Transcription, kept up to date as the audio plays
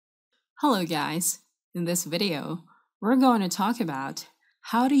Hello guys! In this video, we're going to talk about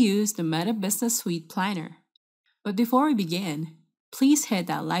how to use the Meta Business Suite Planner. But before we begin, please hit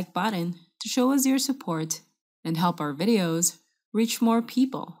that like button to show us your support and help our videos reach more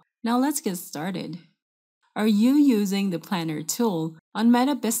people. Now let's get started. Are you using the Planner tool on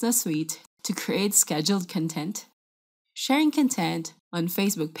Meta Business Suite to create scheduled content? Sharing content on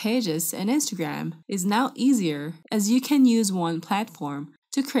Facebook pages and Instagram is now easier as you can use one platform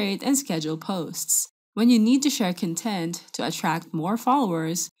to create and schedule posts. When you need to share content to attract more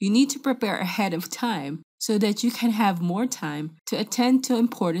followers, you need to prepare ahead of time so that you can have more time to attend to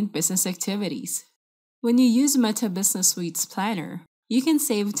important business activities. When you use Meta Business Suite's Planner, you can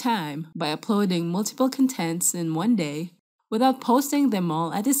save time by uploading multiple contents in one day without posting them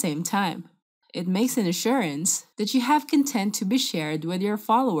all at the same time. It makes an assurance that you have content to be shared with your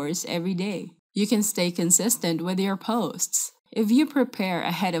followers every day. You can stay consistent with your posts. If you prepare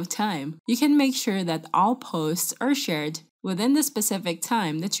ahead of time, you can make sure that all posts are shared within the specific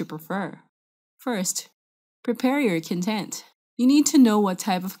time that you prefer. First, prepare your content. You need to know what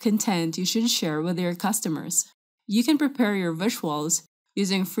type of content you should share with your customers. You can prepare your visuals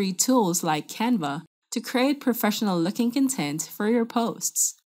using free tools like Canva to create professional-looking content for your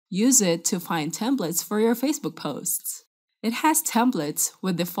posts. Use it to find templates for your Facebook posts. It has templates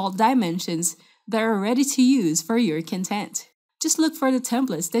with default dimensions that are ready to use for your content. Just look for the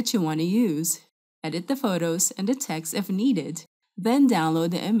templates that you want to use. Edit the photos and the text if needed, then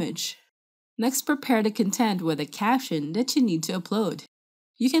download the image. Next, prepare the content with a caption that you need to upload.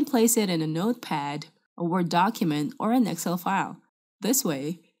 You can place it in a notepad, a Word document, or an Excel file. This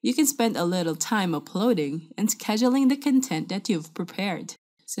way, you can spend a little time uploading and scheduling the content that you've prepared,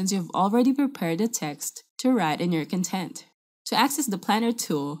 since you've already prepared the text to write in your content. To access the Planner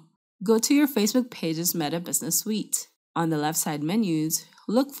tool, go to your Facebook page's Meta Business Suite. On the left side menus,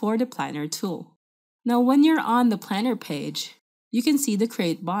 look for the Planner tool. Now when you're on the Planner page, you can see the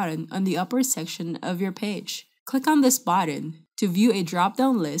Create button on the upper section of your page. Click on this button to view a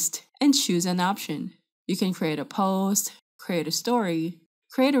drop-down list and choose an option. You can create a post, create a story,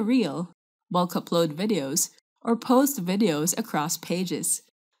 create a reel, bulk upload videos, or post videos across pages.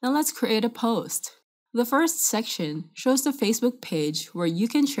 Now let's create a post. The first section shows the Facebook page where you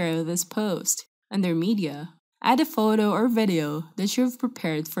can share this post. Under Media, add a photo or video that you've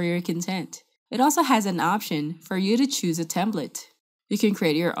prepared for your content. It also has an option for you to choose a template. You can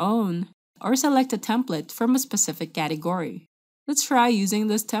create your own or select a template from a specific category. Let's try using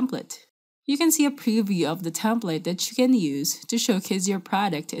this template. You can see a preview of the template that you can use to showcase your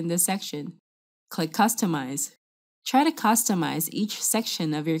product in this section. Click Customize. Try to customize each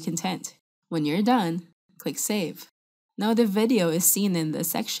section of your content. When you're done, click Save. Now the video is seen in this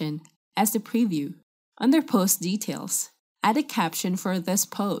section as the preview. Under Post Details, add a caption for this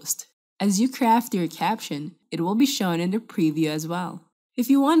post. As you craft your caption, it will be shown in the preview as well. If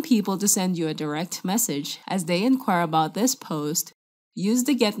you want people to send you a direct message as they inquire about this post, use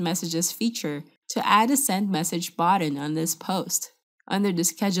the Get Messages feature to add a Send Message button on this post. Under the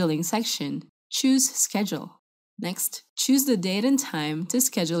Scheduling section, choose Schedule. Next, choose the date and time to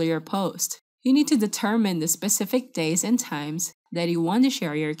schedule your post. You need to determine the specific days and times that you want to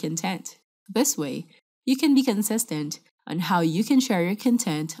share your content. This way, you can be consistent on how you can share your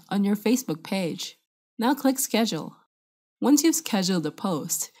content on your Facebook page. Now click Schedule. Once you've scheduled the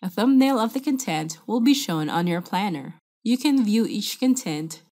post, a thumbnail of the content will be shown on your planner. You can view each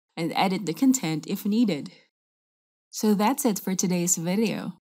content and edit the content if needed. So that's it for today's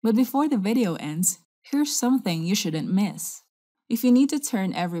video. But before the video ends, here's something you shouldn't miss. If you need to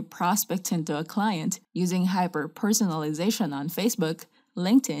turn every prospect into a client using hyper-personalization on Facebook,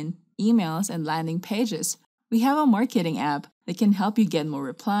 LinkedIn, emails, and landing pages, we have a marketing app that can help you get more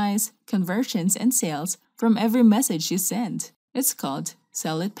replies, conversions, and sales from every message you send. It's called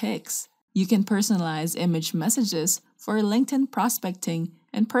Sell It Pix. You can personalize image messages for LinkedIn prospecting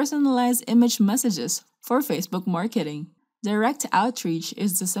and personalize image messages for Facebook marketing. Direct outreach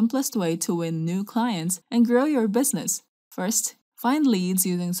is the simplest way to win new clients and grow your business. First, find leads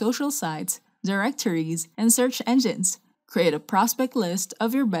using social sites, directories, and search engines. Create a prospect list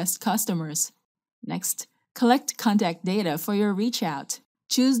of your best customers. Next, collect contact data for your reach out.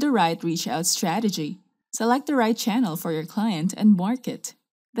 Choose the right reach out strategy. Select the right channel for your client and market.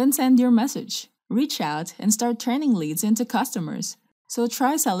 Then send your message. Reach out and start turning leads into customers. So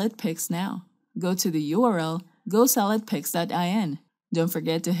try Sell It Pix now. Go to the URL GoSellItPix.in. Don't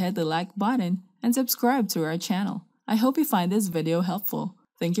forget to hit the like button and subscribe to our channel. I hope you find this video helpful.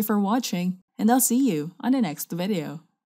 Thank you for watching, and I'll see you on the next video.